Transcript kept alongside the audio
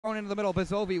Thrown into the middle,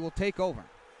 Bizovi will take over.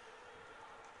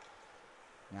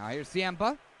 Now here's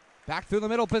Tampa. Back through the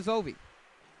middle, Bizovi.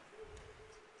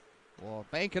 Will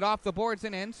bank it off the boards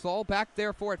and in. Sol back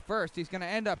there for it first. He's going to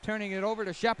end up turning it over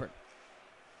to Shepard.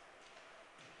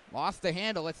 Lost the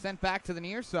handle. It's sent back to the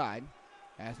near side.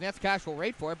 As Netzcash will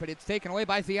wait for it, but it's taken away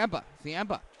by Ziemba.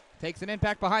 Ziemba takes an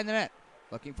impact behind the net.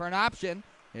 Looking for an option.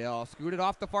 He'll scoot it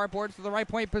off the far boards to the right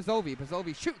point, Bizovi.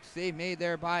 Bizovi shoots. Save made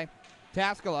there by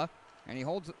Taskala. And he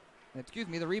holds,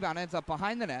 the rebound ends up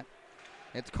behind the net.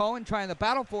 It's Cohen trying to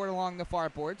battle for it along the far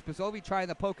boards. Bizovi trying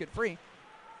to poke it free.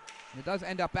 It does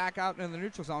end up back out in the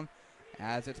neutral zone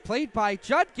as it's played by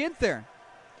Judd Ginther,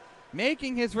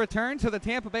 making his return to the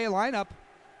Tampa Bay lineup.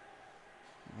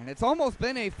 And it's almost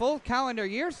been a full calendar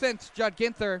year since Judd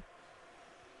Ginther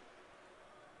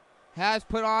has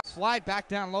put on slide back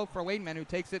down low for Wademan, who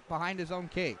takes it behind his own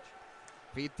cage.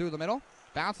 Feed through the middle,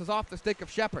 bounces off the stick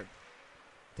of Shepard.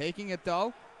 Taking it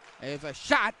though is a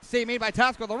shot, save made by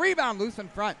Tosco. The rebound loose in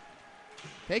front.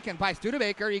 Taken by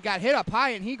Studebaker. He got hit up high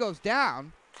and he goes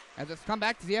down. As it's come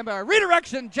back to the end, but a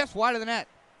redirection just wide of the net.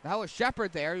 That was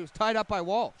Shepard there. He was tied up by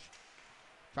Walsh.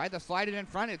 Tried to slide it in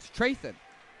front. It's Trathan.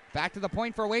 Back to the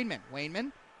point for Wademan.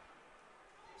 Wademan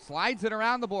slides it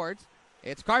around the boards.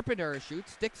 It's Carpenter who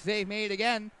shoots. Stick save made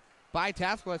again by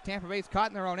Taskell as Tampa Bay's caught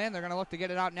in their own end. They're going to look to get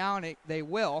it out now, and they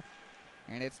will.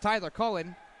 And it's Tyler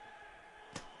Cohen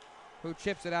who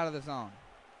chips it out of the zone.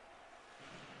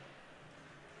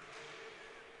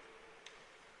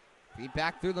 Feed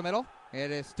back through the middle. It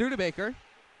is Studebaker.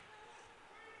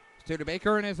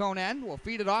 Studebaker in his own end will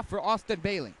feed it off for Austin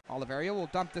Bailey. Oliverio will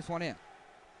dump this one in.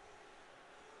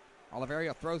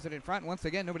 Oliverio throws it in front. Once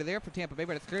again, nobody there for Tampa Bay,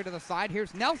 but it's clear to the side.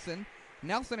 Here's Nelson.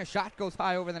 Nelson, a shot goes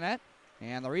high over the net.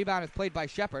 And the rebound is played by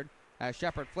Shepard. As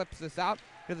Shepard flips this out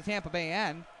to the Tampa Bay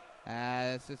end.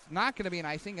 As it's not going to be an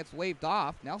icing, it's waved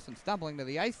off. Nelson stumbling to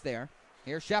the ice there.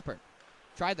 Here's Shepard.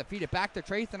 Tried to feed it back to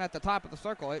Trathan at the top of the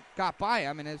circle. It got by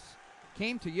him and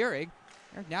came to Uhrig.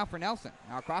 Now for Nelson.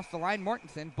 Now across the line,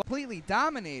 Mortensen completely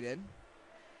dominated.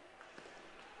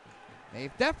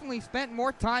 They've definitely spent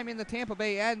more time in the Tampa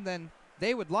Bay end than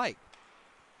they would like.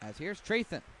 As here's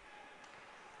Trathan.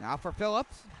 Now for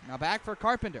Phillips. Now back for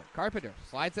Carpenter. Carpenter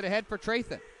slides it ahead for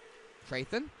Trathan.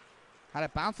 Trathan had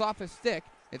it bounce off his stick.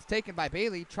 It's taken by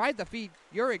Bailey. Tried to feed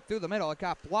Uhrig through the middle. It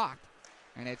got blocked.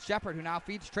 And it's Shepard who now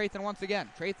feeds Trathan once again.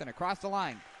 Trathan across the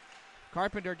line.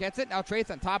 Carpenter gets it. Now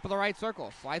Trathan, top of the right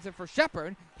circle. Slides it for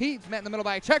Shepard. He's met in the middle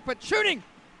by a check, but shooting!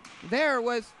 There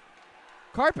was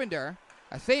Carpenter.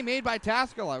 A save made by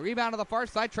Taskala. Rebound to the far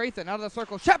side. Trathan out of the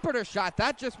circle. Shepard a shot.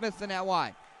 That just missed the net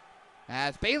wide.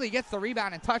 As Bailey gets the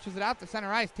rebound and touches it out to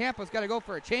center ice. Tampa's got to go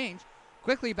for a change.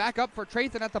 Quickly back up for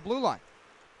Trathan at the blue line.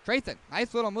 Trathan,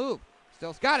 nice little move.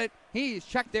 Still's got it. He's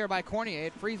checked there by Cornier.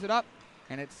 It frees it up,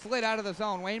 and it slid out of the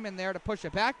zone. Wainman there to push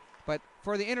it back. But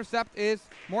for the intercept is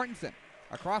Mortensen.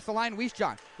 Across the line,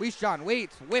 Wiesjohn. Wiesjohn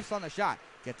waits, whiffs on the shot.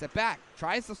 Gets it back.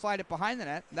 Tries to slide it behind the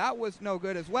net. That was no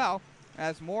good as well,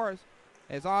 as Morris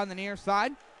is on the near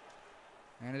side.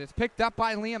 And it is picked up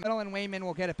by Liam Middle, and Wainman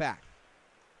will get it back.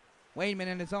 Wainman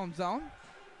in his own zone.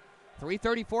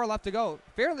 3:34 left to go.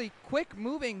 Fairly quick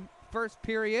moving first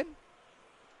period,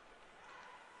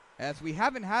 as we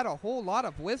haven't had a whole lot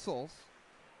of whistles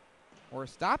or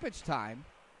stoppage time.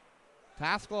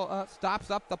 Taskell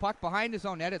stops up the puck behind his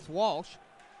own net. It's Walsh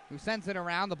who sends it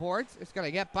around the boards. It's going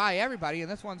to get by everybody, and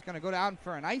this one's going to go down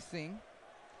for an icing.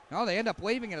 No, they end up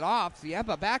waving it off.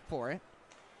 Ziemba back for it.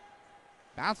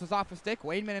 Bounces off a stick.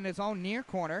 Wademan in his own near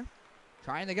corner.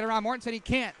 Trying to get around Mortensen. He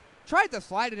can't. Tried to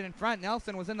slide it in front.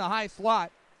 Nelson was in the high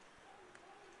slot.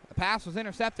 The pass was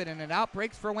intercepted, and it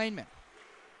outbreaks for Wademan.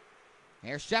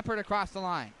 Here's Shepard across the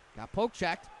line. Got poke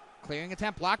checked. Clearing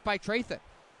attempt blocked by Trathan.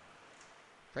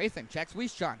 Trathan checks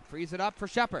Wiesjohn. Frees it up for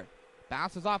Shepard.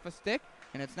 Bounces off a stick,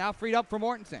 and it's now freed up for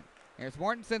Mortensen. Here's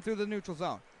Mortensen through the neutral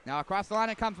zone. Now across the line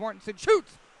it comes. Mortensen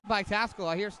shoots by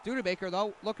Taskell. Here's Studebaker,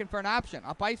 though, looking for an option.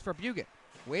 Up ice for Buget.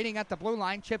 Waiting at the blue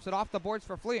line. Chips it off the boards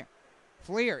for Fleer.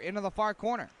 Fleer into the far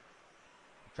corner.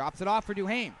 Drops it off for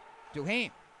Duhaime.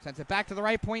 Duhaime sends it back to the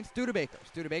right point. Studebaker.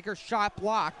 Studebaker shot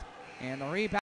blocked, and the rebound.